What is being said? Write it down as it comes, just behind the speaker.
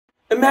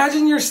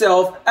Imagine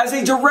yourself as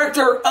a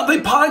director of a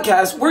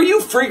podcast where you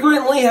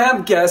frequently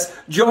have guests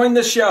join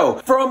the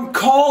show. From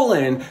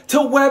call-in, to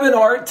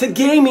webinar, to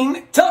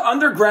gaming, to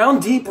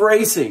underground deep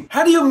racing.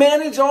 How do you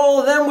manage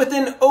all of them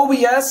within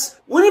OBS?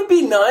 Wouldn't it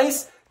be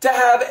nice to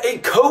have a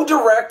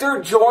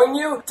co-director join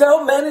you to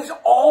help manage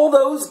all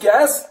those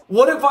guests?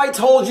 What if I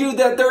told you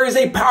that there is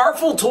a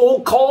powerful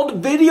tool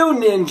called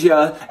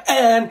VDO.Ninja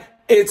and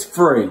it's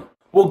free?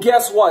 Well,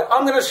 guess what?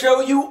 I'm going to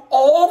show you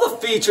all the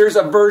features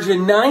of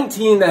version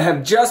 19 that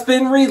have just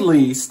been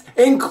released,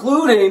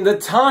 including the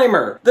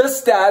timer, the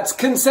stats,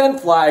 consent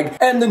flag,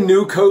 and the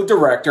new code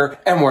director,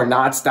 and we're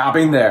not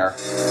stopping there.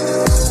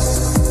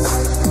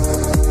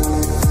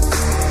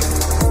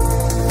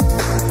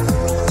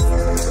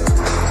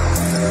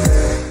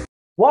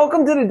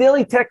 Welcome to the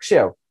Daily Tech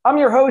Show. I'm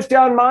your host,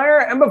 John Myer,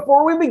 and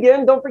before we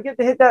begin, don't forget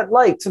to hit that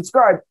like,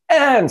 subscribe,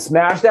 and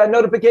smash that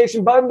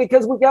notification button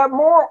because we got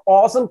more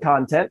awesome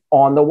content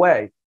on the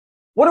way.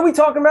 What are we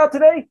talking about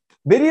today?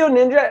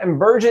 VDO.Ninja and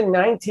version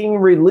 19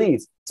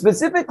 release,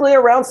 specifically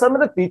around some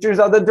of the features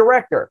of the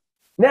director.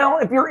 Now,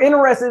 if you're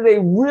interested in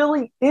a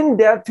really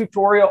in-depth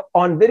tutorial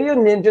on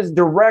VDO.Ninja's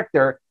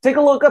director, take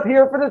a look up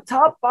here for the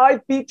top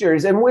 5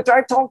 features in which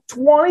I talk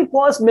 20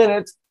 plus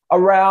minutes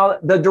around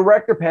the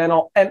director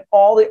panel and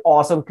all the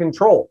awesome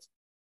controls.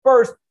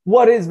 First,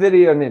 what is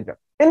VDO.Ninja?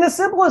 In the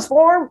simplest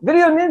form,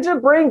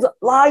 VDO.Ninja brings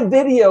live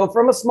video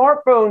from a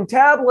smartphone,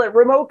 tablet,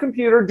 remote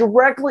computer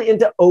directly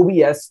into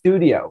OBS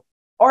Studio.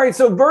 All right,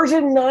 so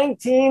version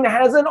 19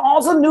 has an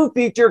awesome new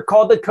feature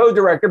called the Code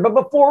Director. But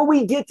before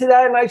we get to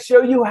that and I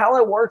show you how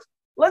it works,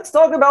 let's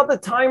talk about the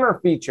timer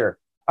feature.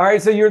 All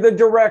right, so you're the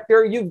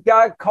director, you've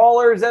got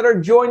callers that are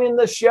joining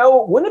the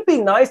show. Wouldn't it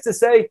be nice to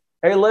say,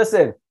 hey,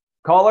 listen,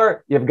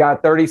 caller, you've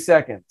got 30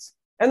 seconds.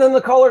 And then the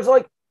caller's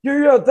like,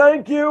 yeah,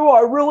 thank you. I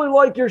really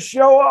like your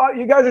show.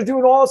 You guys are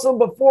doing awesome.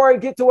 Before I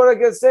get to what I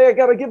got to say, I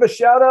got to give a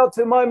shout out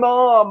to my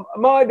mom,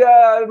 my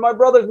dad, my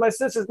brothers, my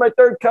sisters, my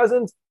third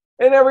cousins,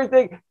 and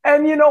everything.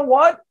 And you know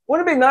what?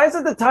 Wouldn't it be nice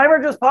if the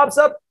timer just pops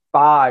up?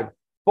 5,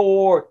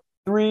 4,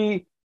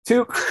 3,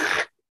 2.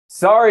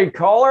 Sorry,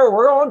 caller.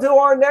 We're on to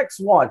our next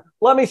one.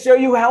 Let me show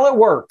you how it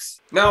works.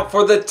 Now,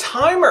 for the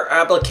timer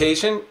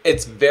application,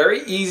 it's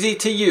very easy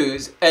to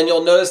use, and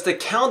you'll notice the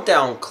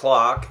countdown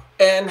clock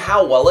and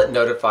how well it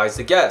notifies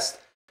the guest.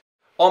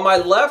 On my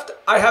left,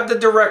 I have the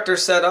director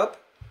set up.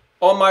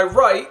 On my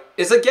right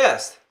is a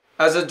guest.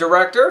 As a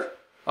director,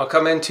 I'll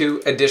come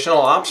into additional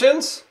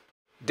options,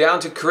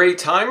 down to create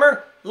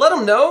timer, let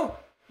them know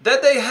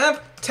that they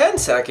have 10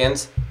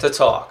 seconds to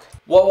talk.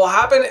 What will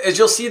happen is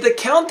you'll see the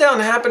countdown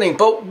happening,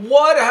 but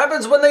what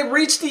happens when they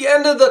reach the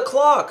end of the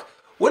clock?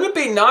 Wouldn't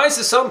it be nice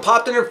if something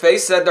popped in their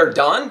face said they're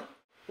done?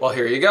 Well,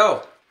 here you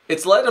go.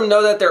 It's letting them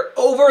know that they're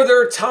over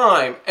their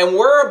time and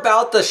we're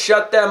about to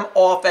shut them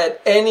off at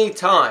any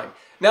time.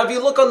 Now, if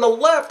you look on the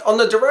left, on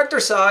the director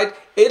side,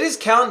 it is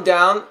counting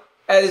down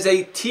as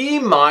a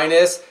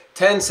T-minus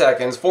 10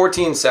 seconds,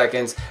 14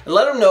 seconds, and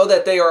let them know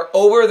that they are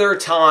over their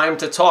time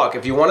to talk.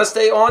 If you want to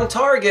stay on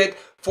target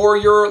for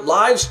your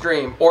live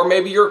stream or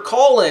maybe your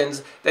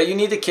call-ins that you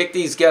need to kick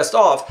these guests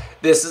off,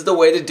 this is the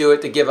way to do it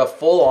to give a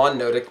full-on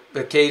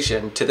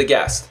notification to the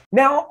guest.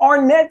 Now,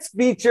 our next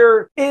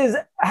feature is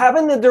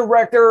having the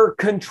director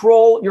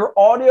control your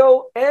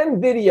audio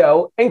and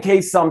video in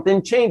case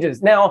something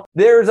changes. Now,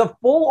 there's a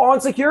full-on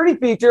security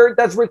feature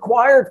that's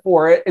required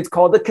for it. It's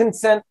called the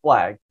consent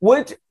flag,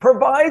 which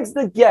provides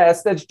the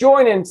guest that's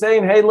joining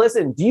saying, hey,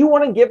 listen, do you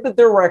want to give the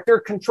director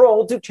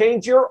control to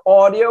change your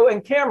audio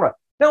and camera?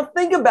 Now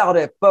think about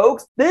it,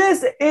 folks.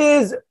 This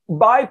is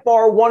by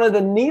far one of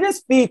the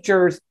neatest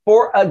features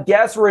for a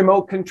guest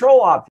remote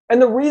control option.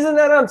 And the reason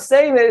that I'm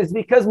saying it is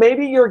because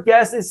maybe your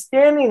guest is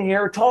standing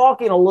here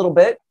talking a little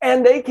bit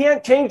and they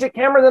can't change the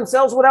camera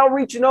themselves without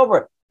reaching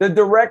over. The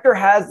director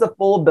has the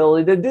full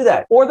ability to do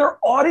that. Or their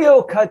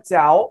audio cuts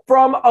out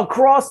from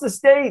across the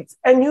states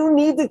and you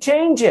need to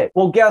change it.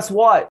 Well, guess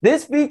what?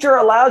 This feature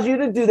allows you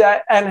to do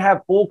that and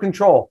have full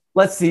control.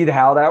 Let's see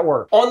how that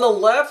works. On the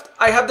left,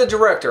 I have the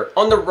director.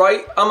 On the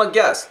right, I'm a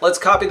guest. Let's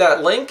copy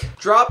that link,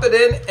 drop it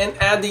in, and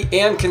add the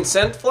and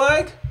consent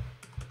flag,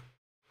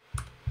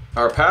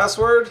 our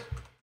password.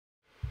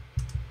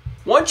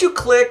 Once you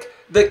click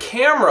the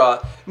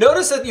camera,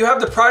 notice that you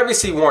have the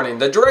privacy warning.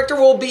 The director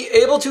will be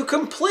able to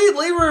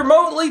completely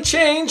remotely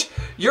change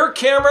your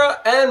camera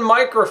and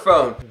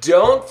microphone.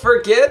 Don't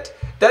forget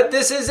that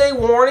this is a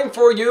warning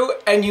for you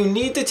and you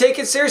need to take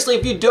it seriously.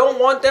 If you don't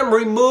want them,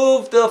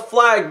 remove the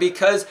flag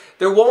because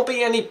there won't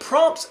be any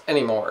prompts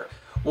anymore.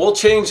 We'll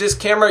change this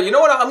camera. You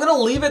know what? I'm gonna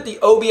leave it the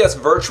OBS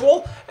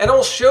virtual and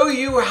I'll show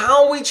you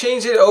how we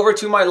change it over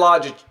to my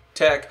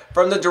Logitech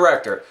from the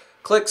director.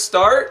 Click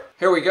start,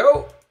 here we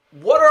go.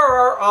 What are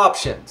our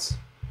options?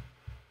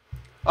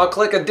 I'll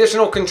click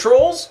additional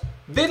controls,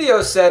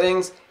 video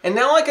settings, and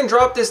now I can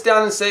drop this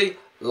down and say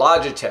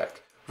Logitech.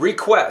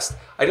 request.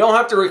 I don't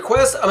have to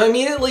request, I'm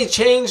immediately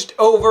changed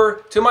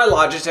over to my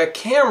Logitech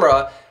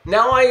camera.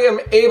 Now I am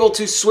able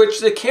to switch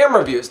the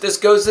camera views. This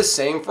goes the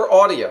same for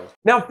audio.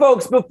 Now,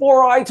 folks,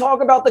 before I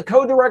talk about the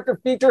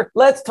Codirector feature,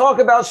 let's talk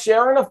about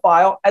sharing a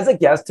file as a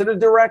guest to the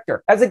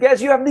director. As a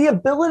guest, you have the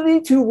ability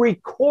to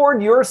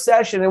record your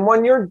session. And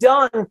when you're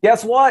done,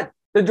 guess what?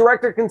 The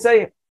director can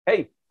say,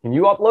 hey, can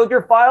you upload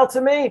your file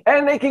to me?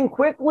 And they can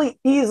quickly,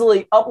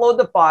 easily upload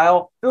the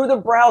file through the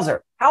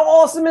browser. How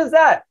awesome is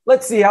that?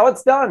 Let's see how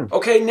it's done.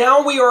 Okay,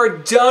 now we are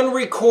done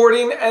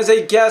recording as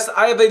a guest.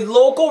 I have a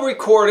local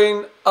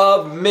recording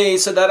of me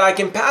so that I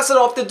can pass it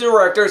off to the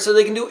director so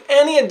they can do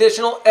any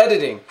additional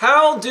editing.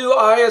 How do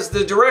I, as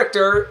the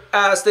director,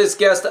 ask this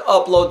guest to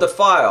upload the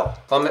file?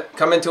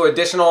 Come into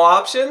additional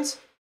options,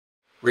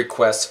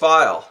 request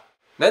file.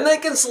 Then they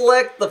can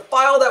select the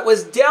file that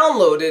was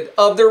downloaded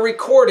of their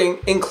recording,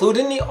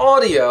 including the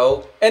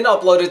audio, and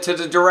upload it to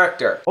the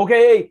director.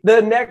 Okay,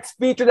 the next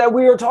feature that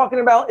we are talking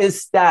about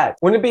is stats.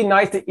 Wouldn't it be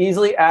nice to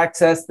easily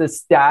access the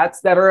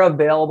stats that are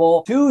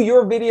available to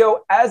your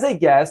video as a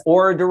guest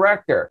or a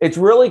director? It's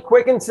really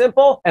quick and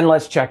simple, and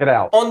let's check it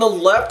out. On the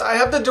left, I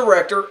have the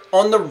director.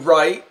 On the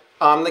right,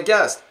 I'm the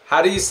guest.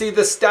 How do you see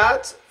the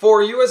stats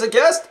for you as a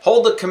guest?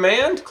 Hold the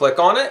command, click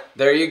on it.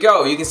 There you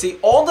go. You can see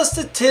all the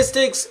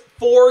statistics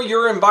for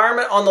your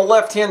environment on the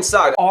left-hand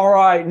side. All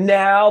right,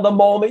 now the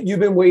moment you've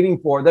been waiting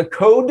for, the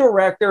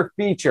Codirector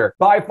feature.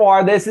 By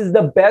far, this is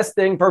the best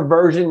thing for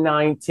version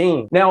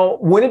 19. Now,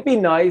 wouldn't it be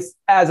nice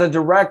as a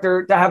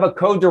director to have a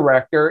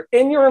Codirector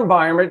in your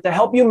environment to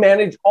help you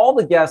manage all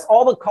the guests,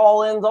 all the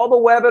call-ins, all the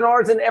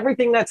webinars, and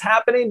everything that's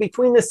happening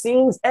between the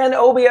scenes and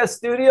OBS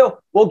Studio?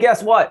 Well,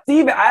 guess what?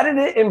 Steve added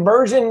it in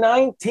version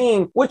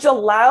 19, which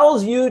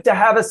allows you to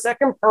have a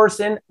second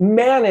person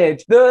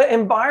manage the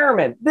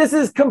environment. This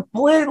is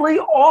completely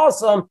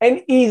awesome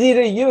and easy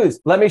to use.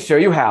 Let me show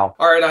you how.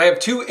 All right, I have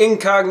two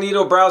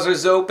incognito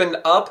browsers opened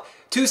up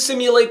to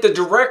simulate the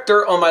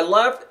director on my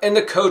left and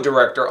the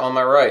Codirector on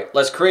my right.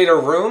 Let's create a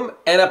room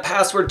and a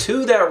password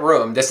to that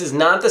room. This is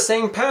not the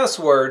same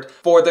password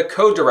for the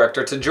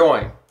Codirector to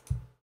join.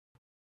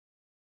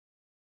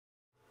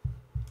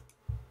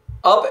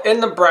 Up in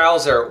the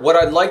browser, what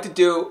I'd like to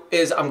do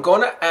is I'm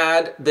going to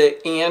add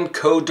the and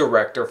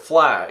Codirector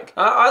flag.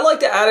 I like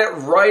to add it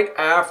right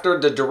after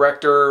the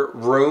director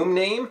room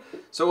name.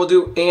 So we'll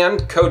do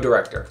and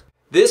Codirector.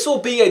 This will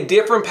be a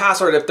different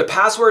password. If the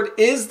password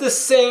is the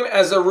same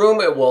as the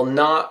room, it will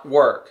not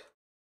work.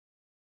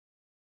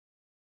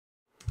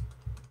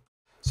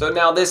 So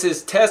now this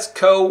is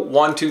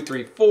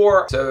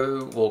testco1234.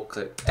 So we'll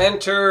click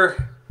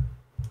enter.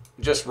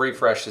 Just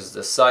refreshes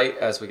the site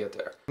as we get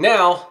there.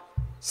 Now,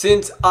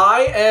 since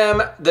I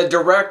am the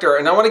director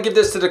and I want to give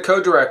this to the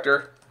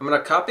Codirector, I'm going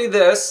to copy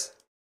this,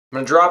 I'm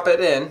going to drop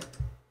it in.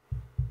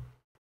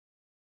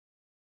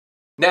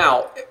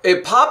 Now,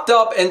 it popped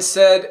up and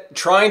said,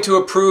 trying to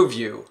approve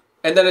you.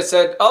 And then it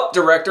said,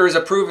 director is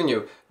approving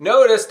you.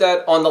 Notice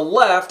that on the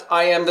left,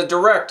 I am the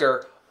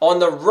director. On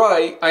the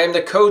right, I am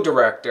the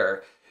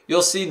Codirector.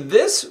 You'll see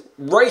this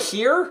right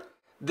here.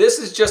 This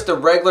is just a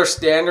regular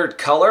standard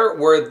color,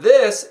 where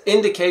this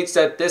indicates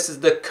that this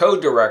is the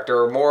Codirector,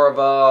 or more of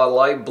a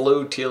light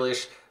blue,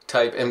 tealish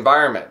type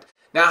environment.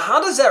 Now, how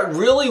does that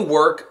really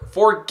work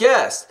for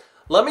guests?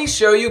 Let me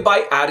show you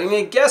by adding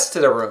a guest to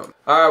the room.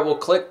 All right, we'll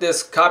click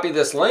this, copy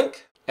this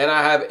link, and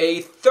I have a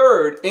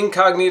third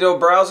incognito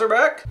browser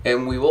back,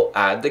 and we will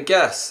add the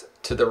guest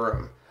to the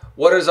room.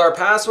 What is our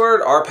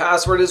password? Our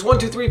password is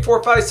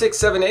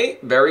 1234567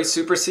 very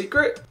super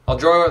secret. I'll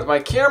join with my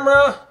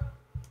camera.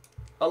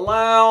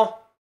 Allow,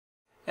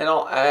 and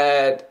I'll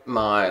add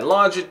my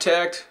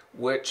Logitech,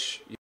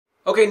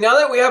 okay, now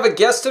that we have a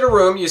guest in the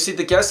room, you see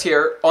the guest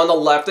here. On the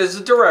left is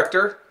the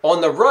director.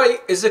 On the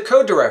right is the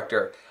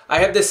Codirector. I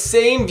have the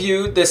same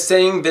view, the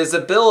same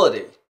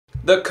visibility.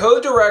 The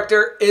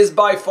Codirector is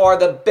by far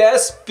the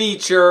best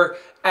feature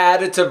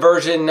added to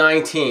version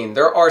 19.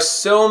 There are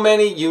so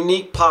many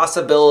unique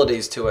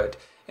possibilities to it,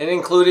 and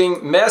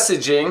including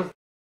messaging.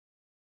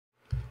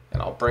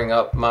 And I'll bring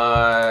up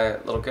my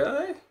little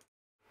guy.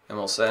 And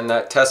we'll send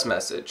that test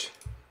message.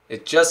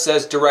 It just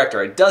says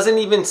director. It doesn't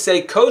even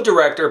say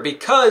Codirector,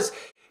 because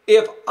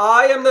if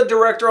I am the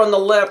director on the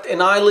left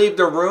and I leave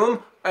the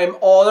room, I'm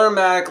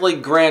automatically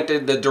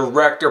granted the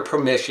director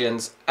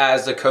permissions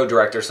as the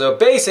Codirector. So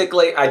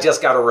basically, I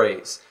just got a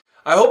raise.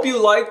 I hope you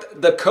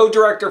liked the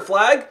Codirector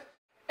flag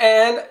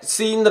and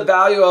seen the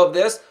value of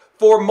this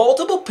for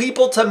multiple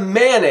people to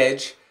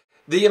manage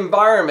the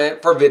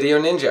environment for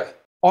VDO.Ninja.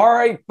 All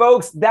right,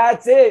 folks,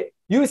 that's it.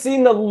 You've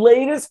seen the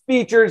latest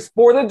features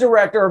for the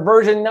director of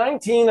version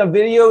 19 of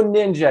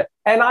VDO.Ninja,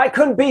 and I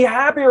couldn't be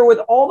happier with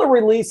all the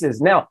releases.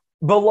 Now,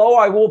 below,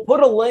 I will put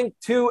a link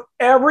to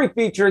every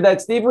feature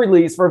that Steve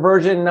released for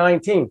version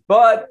 19.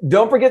 But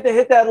don't forget to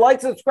hit that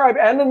like, subscribe,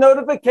 and the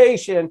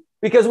notification,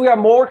 because we have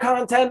more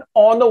content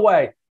on the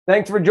way.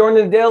 Thanks for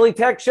joining the Daily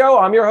Tech Show.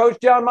 I'm your host,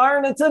 John Myer,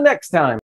 and until next time.